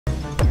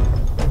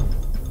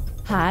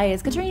Hi,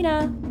 it's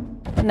Katrina.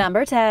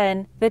 Number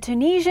 10. The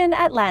Tunisian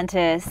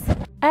Atlantis.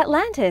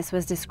 Atlantis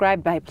was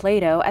described by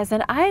Plato as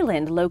an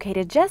island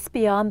located just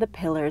beyond the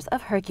Pillars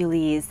of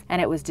Hercules,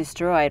 and it was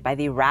destroyed by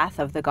the wrath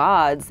of the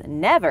gods,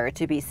 never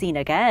to be seen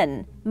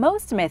again.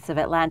 Most myths of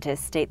Atlantis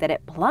state that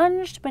it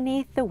plunged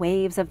beneath the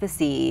waves of the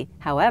sea.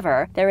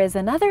 However, there is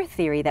another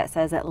theory that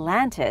says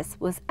Atlantis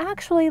was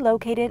actually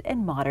located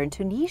in modern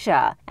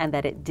Tunisia, and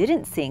that it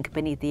didn't sink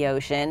beneath the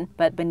ocean,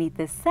 but beneath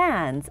the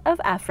sands of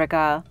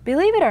Africa.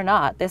 Believe it or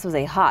not, this was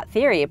a hot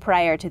theory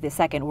prior to the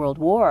Second World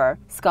War.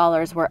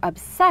 Scholars were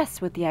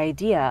obsessed with the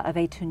idea of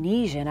a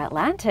Tunisian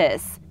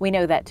Atlantis. We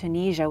know that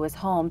Tunisia was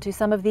home to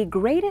some of the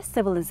greatest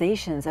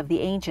civilizations of the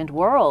ancient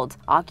world,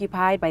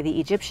 occupied by the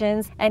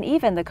Egyptians and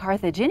even the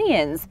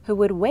Carthaginians, who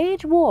would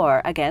wage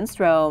war against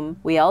Rome.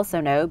 We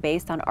also know,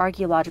 based on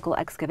archaeological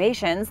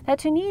excavations, that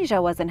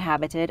Tunisia was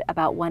inhabited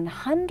about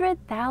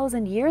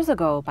 100,000 years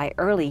ago by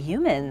early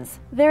humans.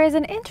 There is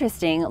an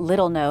interesting,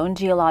 little-known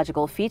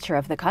geological feature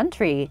of the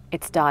country.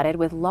 It's dotted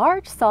with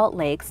large salt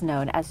lakes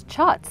known as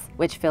chotts,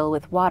 which fill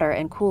with water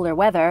in cooler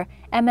weather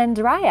and then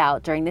dry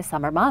out during the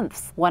summer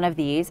months. One of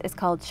these is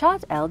called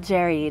Chott El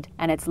Djerid,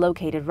 and it's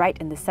located right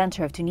in the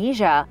center of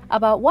Tunisia,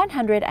 about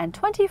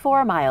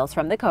 124 miles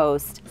from the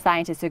coast.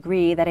 Scientists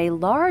agree that a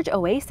large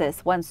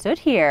oasis once stood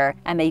here,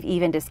 and they've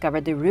even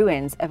discovered the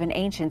ruins of an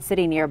ancient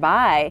city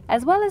nearby,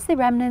 as well as the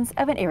remnants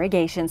of an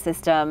irrigation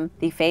system.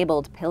 The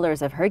fabled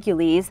Pillars of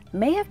Hercules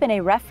may have been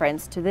a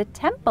reference to the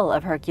Temple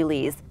of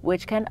Hercules,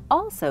 which can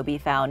also be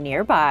found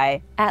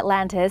nearby.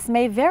 Atlantis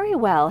may very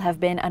well have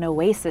been an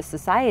oasis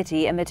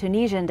society in the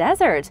Tunisian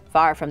desert.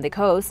 Far from the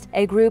coast,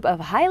 a group of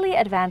highly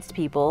advanced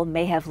people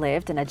may have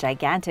lived in a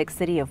gigantic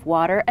city of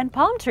water and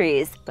palm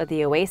trees, but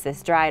the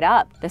oasis dried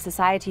up, the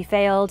society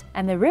failed,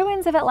 and the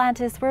ruins of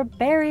Atlantis were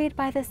buried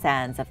by the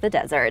sands of the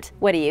desert.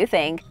 What do you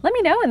think? Let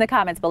me know in the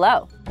comments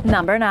below.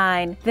 Number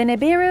 9. The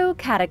Nibiru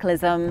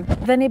Cataclysm.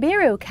 The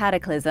Nibiru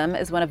Cataclysm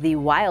is one of the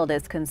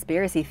wildest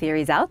conspiracy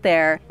theories out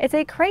there. It's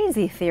a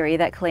crazy theory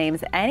that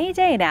claims any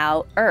day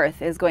now,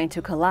 Earth is going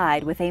to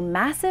collide with a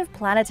massive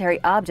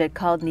planetary object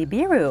called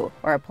Nibiru,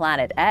 or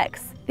Planet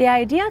X. The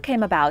idea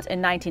came about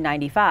in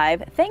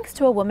 1995 thanks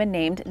to a woman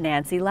named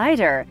Nancy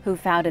Lieder, who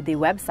founded the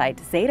website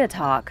Zeta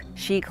Talk.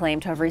 She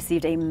claimed to have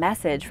received a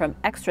message from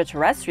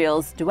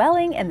extraterrestrials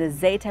dwelling in the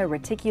Zeta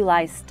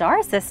Reticuli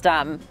star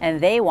system, and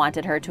they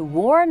wanted her to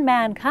warn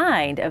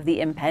mankind of the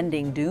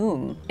impending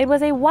doom. It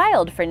was a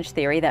wild fringe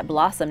theory that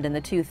blossomed in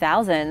the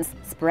 2000s,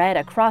 spread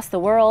across the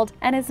world,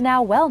 and is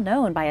now well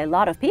known by a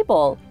lot of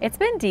people. It's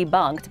been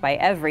debunked by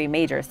every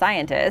major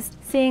scientist,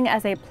 seeing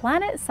as a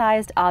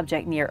planet-sized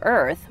object near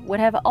Earth would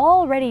have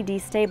already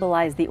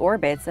destabilized the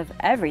orbits of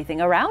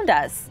everything around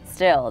us.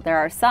 Still, there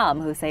are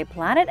some who say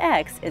Planet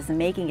X is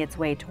making its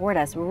way toward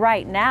us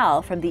right now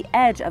from the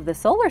edge of the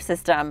solar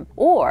system,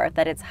 or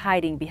that it's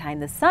hiding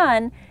behind the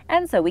sun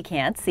and so we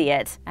can't see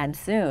it. And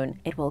soon,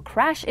 it will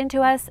crash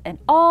into us and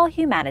all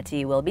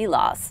humanity will be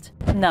lost.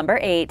 Number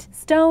 8.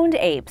 Stoned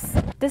apes.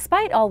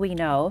 Despite all we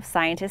know,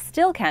 scientists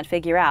still can't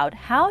figure out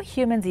how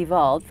humans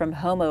evolved from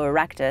Homo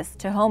erectus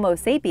to Homo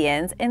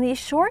sapiens in the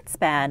short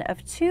span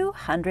of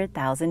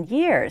 200,000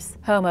 years.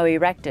 Homo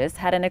erectus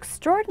had an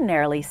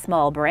extraordinarily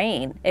small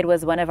brain. It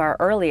was one of our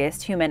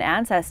earliest human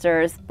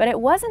ancestors, but it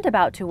wasn't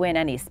about to win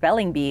any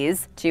spelling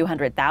bees.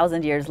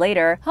 200,000 years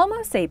later,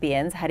 Homo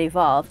sapiens had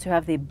evolved to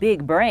have the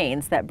big brains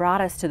that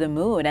brought us to the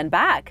moon and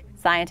back.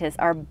 Scientists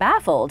are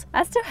baffled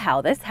as to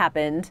how this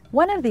happened.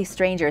 One of these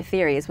stranger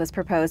theories was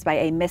proposed by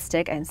a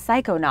mystic and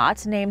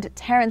psychonaut named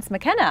Terence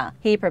McKenna.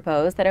 He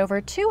proposed that over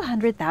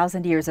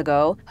 200,000 years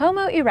ago,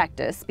 Homo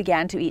erectus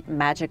began to eat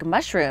magic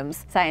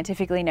mushrooms,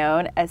 scientifically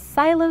known as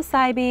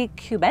psilocybe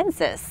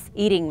cubensis.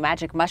 Eating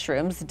magic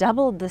mushrooms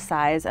doubled the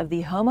size of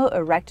the Homo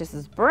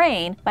erectus's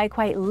brain by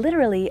quite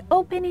literally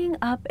opening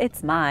up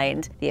its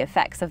mind. The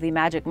effects of the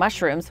magic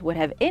mushrooms would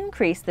have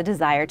increased the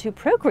desire to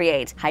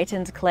procreate,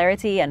 heightened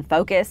clarity and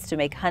focus to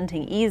make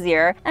hunting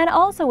easier, and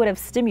also would have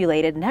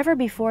stimulated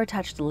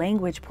never-before-touched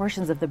language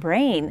portions of the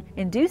brain,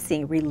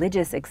 inducing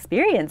religious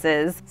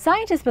experiences.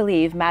 Scientists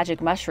believe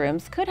magic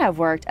mushrooms could have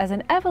worked as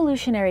an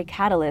evolutionary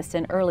catalyst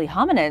in early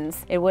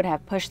hominins. It would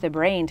have pushed the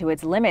brain to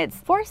its limits,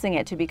 forcing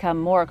it to become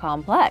more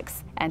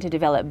complex and to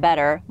develop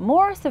better,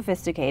 more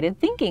sophisticated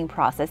thinking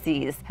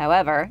processes.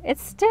 However,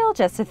 it's still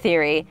just a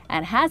theory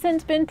and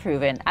hasn't been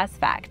proven as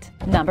fact.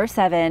 Number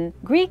 7.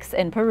 Greeks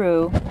in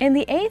Peru. In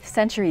the 8th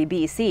century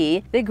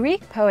BC, the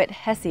Greek poet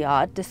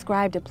Hesiod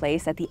described a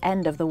place at the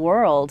end of the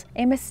world,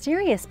 a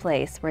mysterious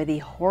place where the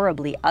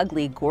horribly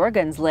ugly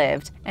Gorgons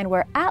lived and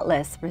where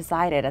Atlas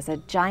resided as a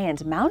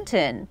giant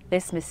mountain.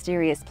 This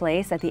mysterious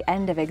place at the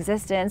end of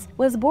existence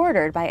was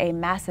bordered by a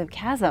massive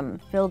chasm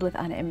filled with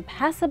an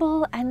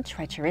impassable and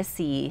treacherous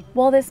sea.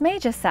 While this may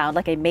just sound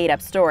like a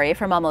made-up story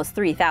from almost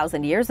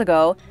 3,000 years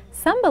ago,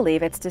 some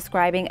believe it's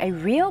describing a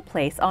real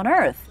place on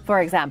Earth.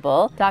 For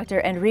example, Dr.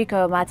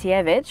 Enrico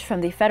Matievich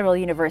from the Federal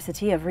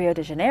University of Rio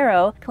de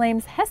Janeiro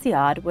claims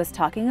Hesiod was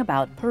talking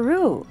about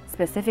Peru.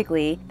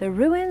 specifically the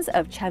ruins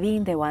of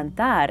Chavín de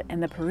Huántar in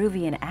the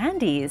Peruvian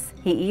Andes.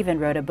 He even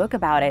wrote a book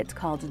about it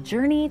called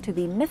Journey to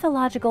the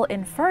Mythological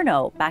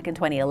Inferno back in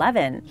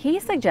 2011. He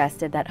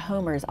suggested that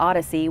Homer's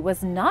Odyssey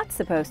was not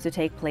supposed to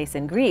take place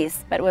in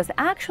Greece, but was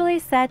actually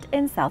set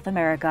in South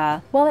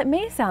America. While it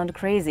may sound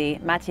crazy,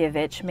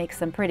 Maciejewicz makes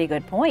some pretty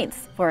good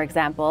points. For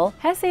example,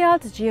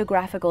 Hesiod's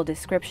geographical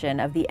description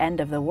of the end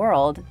of the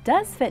world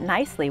does fit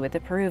nicely with the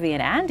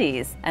Peruvian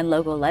Andes, and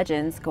local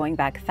legends going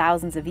back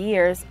thousands of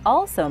years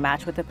also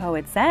match what the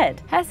poet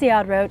said.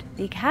 Hesiod wrote,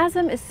 "The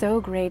chasm is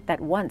so great that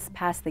once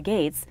past the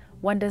gates,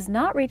 one does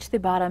not reach the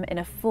bottom in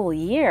a full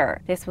year."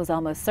 This was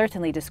almost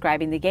certainly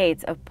describing the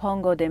gates of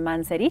Pongo de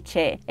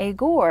Manseriche, a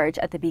gorge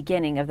at the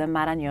beginning of the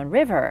Marañón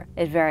River.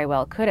 It very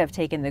well could have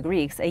taken the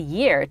Greeks a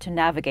year to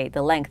navigate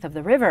the length of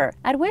the river,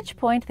 at which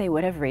point they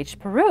would have reached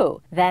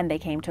Peru. Then they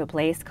came to a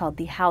place called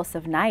the House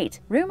of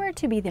Night, rumored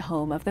to be the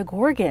home of the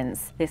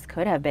Gorgons. This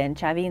could have been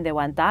Chavín de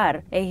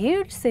Huántar, a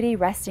huge city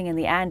resting in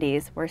the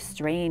Andes where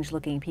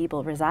strange-looking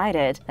people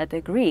resided that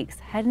the Greeks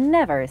had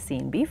never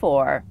seen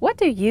before. What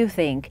do you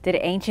think? Did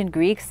ancient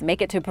Greeks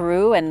make it to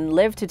Peru and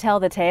live to tell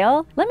the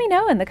tale? Let me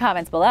know in the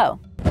comments below.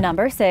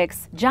 Number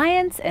 6.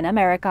 Giants in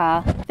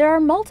America. There are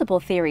multiple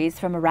theories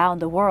from around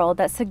the world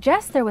that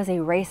suggest there was a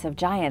race of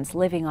giants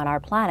living on our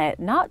planet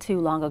not too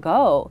long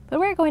ago. But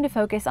we're going to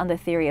focus on the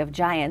theory of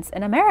giants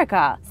in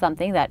America,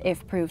 something that,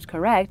 if proved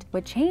correct,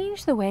 would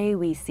change the way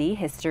we see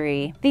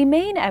history. The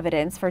main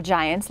evidence for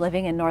giants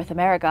living in North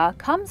America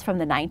comes from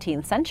the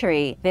 19th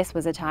century. This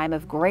was a time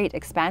of great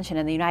expansion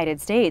in the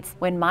United States,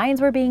 when mines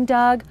were being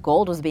dug,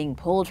 gold was being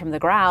pulled from the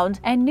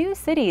ground, and new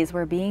cities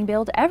were being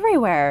built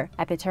everywhere.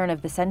 At the turn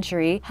of the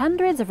century,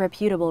 hundreds of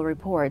reputable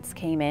reports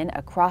came in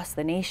across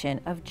the nation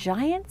of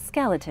giant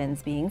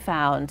skeletons being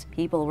found.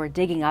 People were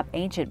digging up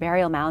ancient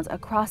burial mounds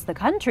across the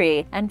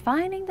country and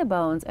finding the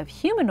bones of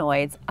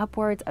humanoids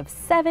upwards of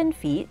 7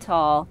 feet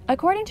tall.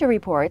 According to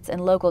reports in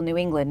local New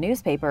England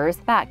newspapers,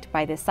 backed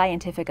by the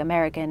Scientific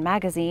American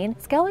magazine,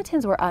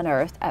 skeletons were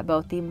unearthed at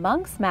both the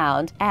Monk's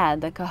Mound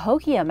and the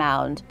Cahokia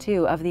Mound,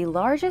 two of the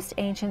largest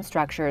ancient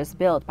structures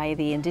built by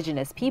the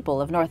indigenous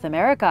people of North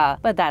America.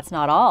 But that's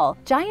not all.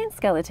 Giant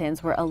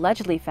skeletons were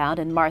allegedly found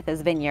in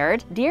Martha's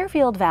Vineyard,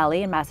 Deerfield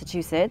Valley in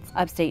Massachusetts,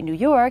 upstate New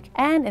York,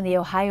 and in the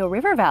Ohio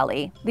River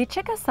Valley. The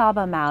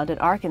Chickasaba Mound in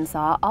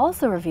Arkansas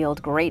also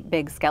revealed great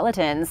big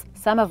skeletons,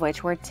 some of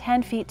which were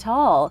 10 feet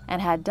tall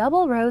and had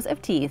double rows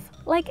of teeth,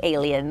 like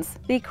aliens.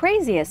 The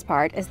craziest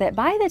part is that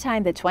by the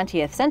time the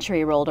 20th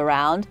century rolled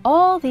around,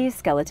 all these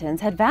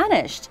skeletons had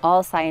vanished.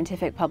 All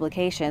scientific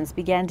publications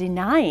began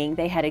denying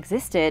they had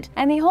existed,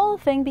 and the whole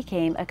thing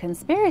became a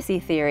conspiracy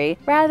theory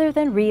rather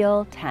than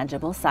real,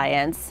 tangible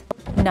science.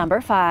 Number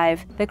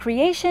 5. The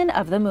creation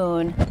of the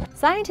moon.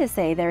 Scientists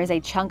say there is a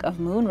chunk of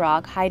moon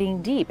rock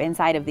hiding deep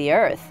inside of the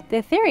Earth.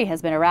 The theory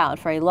has been around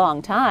for a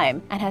long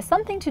time and has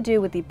something to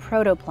do with the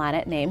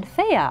protoplanet named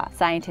Theia.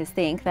 Scientists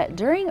think that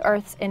during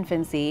Earth's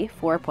infancy,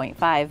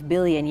 4.5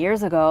 billion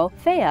years ago,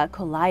 Theia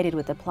collided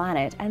with the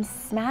planet and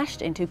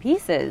smashed into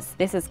pieces.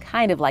 This is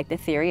kind of like the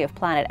theory of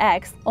Planet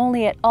X,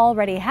 only it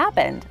already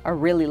happened a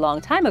really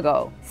long time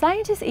ago.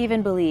 Scientists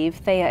even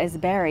believe Theia is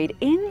buried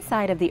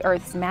inside of the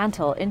Earth's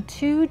mantle in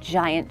 2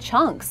 giant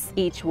chunks,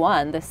 each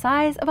one the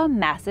size of a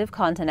massive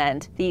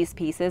continent. These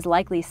pieces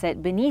likely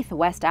sit beneath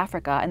West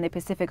Africa in the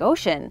Pacific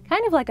Ocean,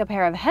 kind of like a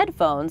pair of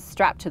headphones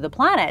strapped to the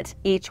planet.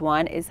 Each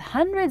one is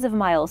hundreds of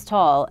miles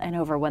tall and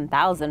over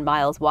 1,000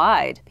 miles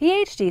wide.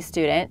 PhD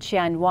student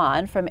Qian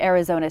Yuan from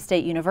Arizona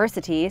State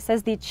University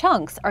says the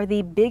chunks are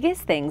the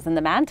biggest things in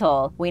the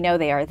mantle. We know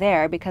they are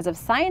there because of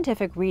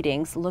scientific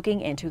readings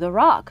looking into the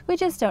rock. We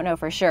just don't know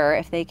for sure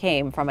if they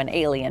came from an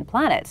alien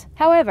planet.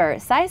 However,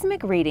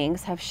 seismic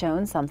readings have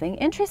shown something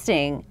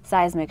interesting.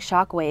 Seismic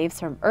shock waves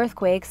from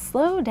earthquakes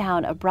slow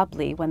down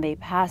abruptly when they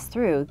pass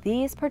through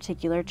these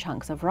particular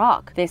chunks of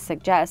rock. This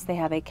suggests they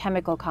have a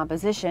chemical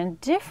composition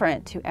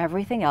different to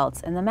everything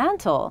else in the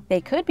mantle.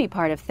 They could be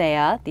part of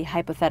Theia, the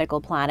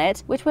hypothetical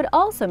planet, which would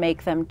also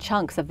make them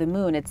chunks of the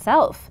moon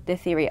itself. The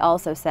theory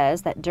also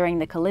says that during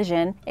the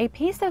collision, a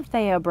piece of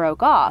Theia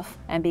broke off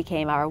and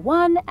became our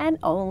one and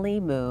only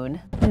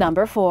moon.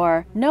 Number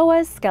 4.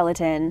 Noah's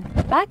skeleton.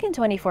 Back in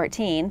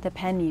 2014, the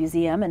Penn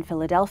Museum in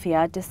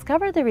Philadelphia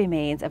discovered the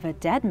remains of a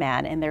dead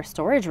man in their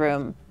storage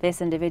room.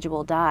 This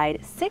individual died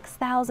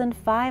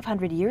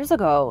 6,500 years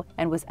ago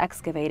and was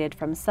excavated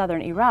from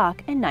southern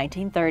Iraq in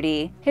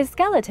 1930. His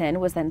skeleton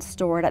was then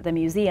stored at the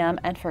museum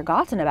and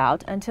forgotten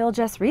about until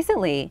just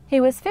recently.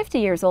 He was 50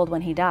 years old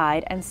when he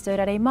died and stood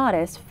at a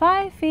modest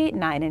 5 feet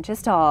 9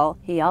 inches tall.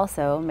 He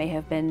also may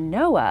have been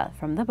Noah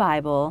from the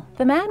Bible.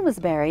 The man was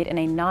buried in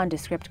a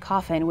nondescript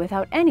coffin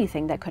without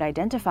anything that could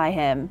identify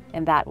him.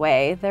 In that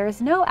way, there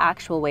is no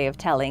actual way of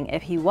telling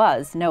if he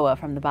was Noah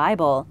from the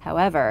Bible.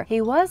 However, he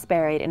was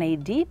buried in a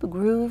deep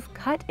groove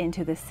cut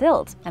into the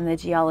silt, and the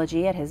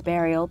geology at his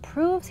burial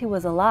proves he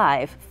was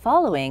alive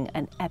following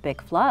an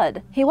epic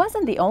flood. He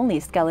wasn't the only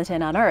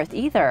skeleton on Earth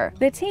either.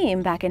 The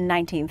team back in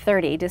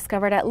 1930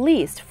 discovered at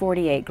least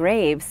 48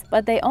 graves,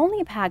 but they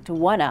only packed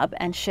one up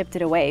and shipped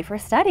it away for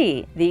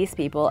study. These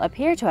people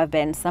appear to have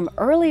been some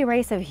early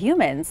race of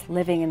humans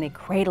living in the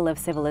cradle of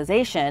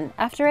civilization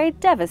after a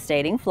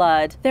devastating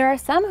flood. There are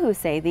some who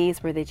say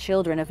these were the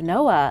children of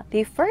Noah,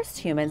 the first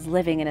humans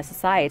living in a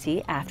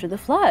society after the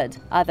flood.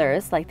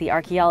 Others, like the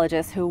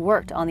archaeologists who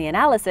worked on the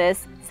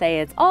analysis, say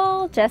it's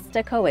all just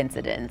a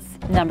coincidence.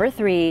 Number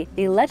 3.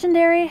 The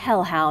legendary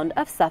Hellhound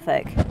of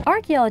Suffolk.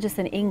 Archaeologists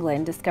in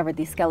England discovered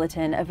the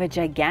skeleton of a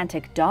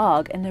gigantic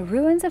dog in the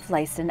ruins of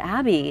Leiston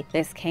Abbey.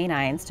 This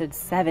canine stood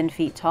 7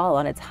 feet tall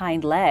on its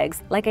hind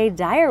legs, like a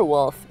dire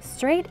wolf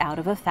straight out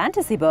of a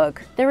fantasy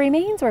book. The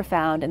remains were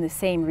found in the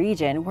same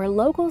region where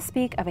locals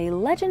speak of a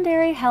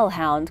legendary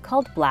hellhound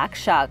called Black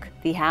Shuck.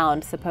 The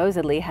hound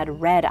supposedly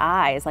had red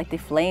eyes like the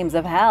flames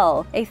of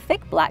hell, a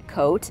thick black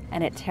coat,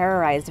 and it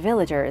terrorized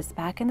villagers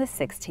back in the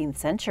 16th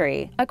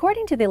century.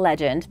 According to the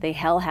legend, the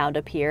hellhound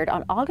appeared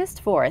on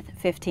August 4th,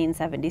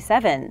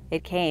 1577.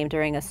 It came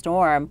during a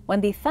storm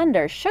when the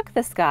thunder shook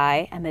the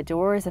sky and the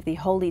doors of the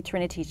Holy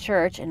Trinity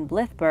Church in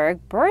Blythburgh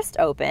burst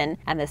open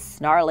and the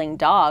snarling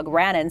dog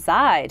ran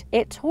inside.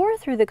 It tore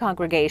through the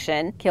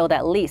congregation, killed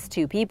at least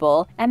 2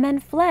 people, and then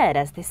fled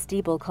as the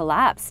steeple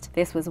collapsed.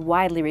 This was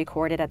widely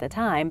recorded at the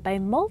time by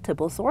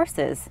multiple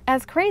sources.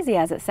 As crazy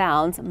as it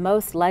sounds,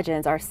 most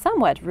legends are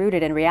somewhat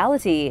rooted in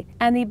reality,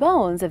 and the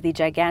bones of the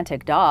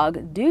gigantic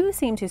dog do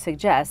seem to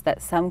suggest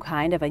that some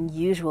kind of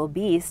unusual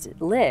beast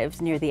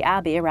lived near the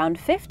abbey around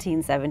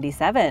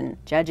 1577.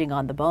 Judging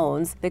on the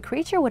bones, the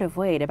creature would have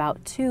weighed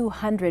about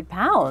 200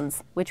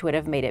 pounds, which would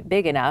have made it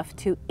big enough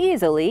to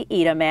easily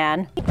eat a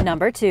man.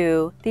 Number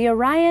 2. The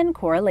Orion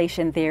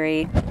Correlation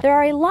Theory. There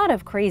are a lot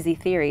of crazy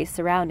theories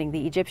surrounding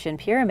the Egyptian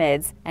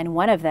pyramids, and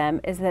one of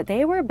them is that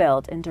they were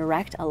built in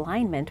direct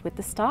alignment with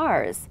the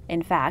stars.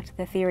 In fact,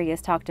 the theory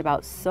is talked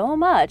about so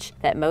much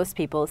that most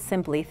people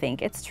simply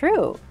think it's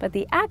true, but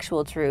the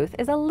actual truth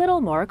is a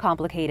little more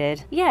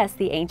complicated. Yes,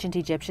 the ancient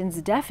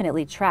Egyptians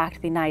definitely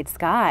tracked the night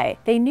sky.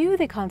 They knew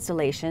the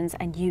constellations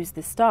and used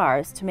the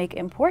stars to make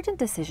important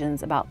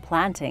decisions about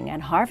planting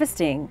and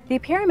harvesting. The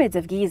pyramids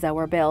of Giza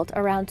were built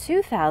around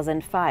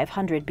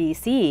 2500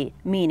 BC,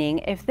 meaning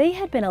if they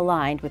had been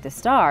aligned with the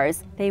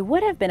stars, they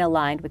would have been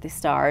aligned with the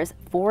stars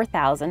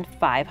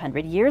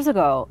 4,500 years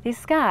ago. The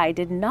sky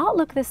did not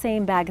look the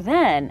same back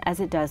then as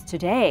it does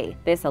today.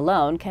 This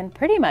alone can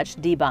pretty much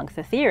debunk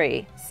the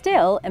theory.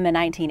 Still, in the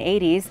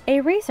 1980s,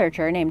 a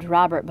researcher named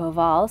Robert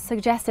Bauval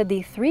suggested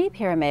the 3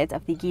 pyramids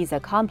of the Giza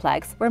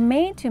complex were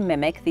made to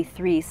mimic the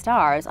 3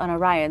 stars on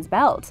Orion's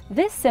belt.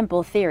 This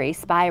simple theory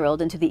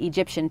spiraled into the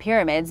Egyptian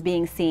pyramids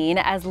being seen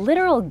as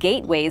literal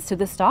gateways to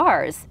the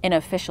stars. In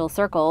official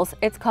circles,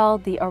 it's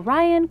called the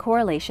Orion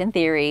Correlation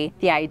Theory.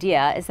 The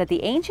idea is that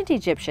the ancient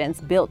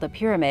Egyptians built the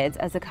pyramids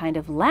as a kind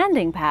of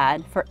landing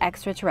pad for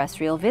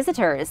extraterrestrial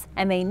visitors,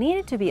 and they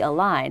needed to be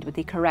aligned with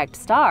the correct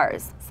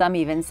stars. Some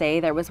even say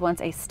there was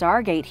once a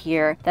stargate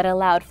here that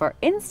allowed for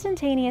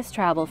instantaneous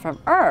travel from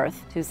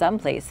Earth to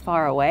someplace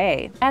far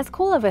away. As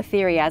cool of a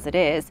theory as it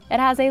is, it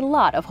has a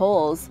lot of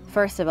holes.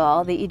 First of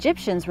all, the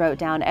Egyptians wrote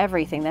down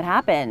everything that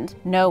happened.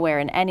 Nowhere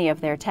in any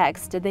of their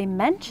texts did they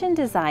mention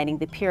designing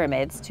the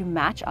pyramids to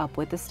match up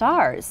with the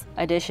stars.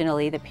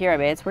 Additionally, the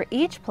pyramids were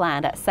each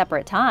planned at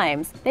separate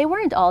times. They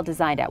weren't all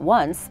designed at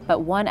once, but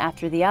one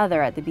after the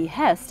other at the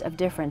behest of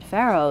different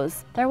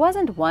pharaohs. There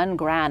wasn't one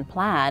grand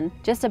plan,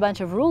 just a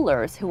bunch of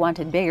rulers who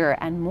wanted bigger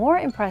and more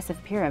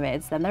impressive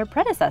pyramids than their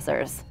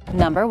predecessors.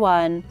 Number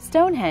 1.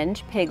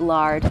 Stonehenge Pig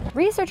Lard.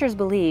 Researchers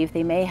believe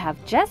they may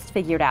have just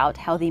figured out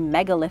how the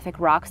megalithic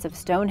rocks of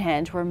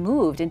Stonehenge were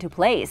moved into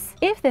place.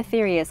 If the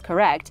theory is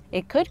correct,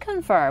 it could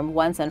confirm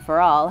once and for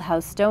all how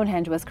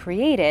Stonehenge was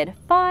created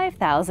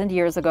 5,000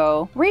 years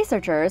ago.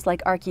 Researchers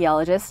like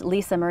archaeologist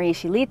Lisa Marie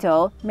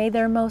Chilito made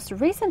their most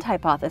recent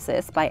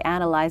hypothesis by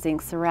analyzing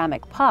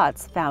ceramic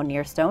pots found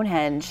near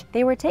Stonehenge.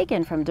 They were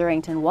taken from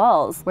Durrington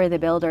Walls, where the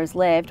builders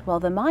lived while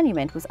the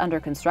monument was under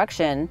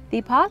construction.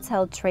 The pots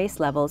held trace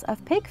levels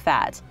of pig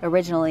fat.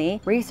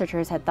 Originally,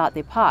 researchers had thought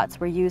the pots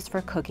were used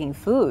for cooking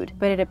food,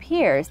 but it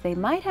appears they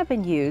might have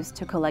been used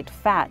to collect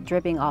fat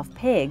dripping off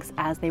pigs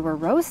as they were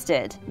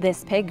roasted.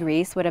 This pig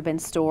grease would have been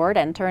stored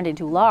and turned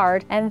into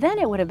lard, and then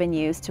it would have been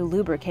used to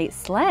lubricate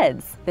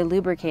sleds. The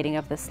lubricating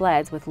of the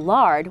sleds with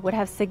lard would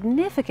have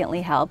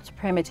significantly helped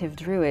primitive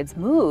druids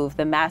move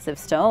the massive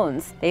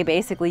stones. They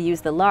basically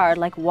used the lard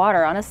like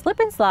water on a slip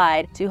and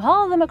slide to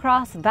haul them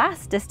across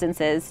vast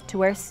distances to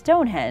where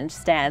Stonehenge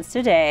stands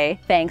today.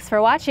 Thanks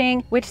for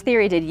watching! Which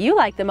theory did you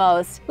like the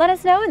most? Let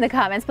us know in the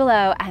comments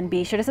below, and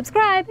be sure to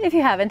subscribe if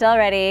you haven't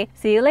already.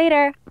 See you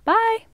later! Bye!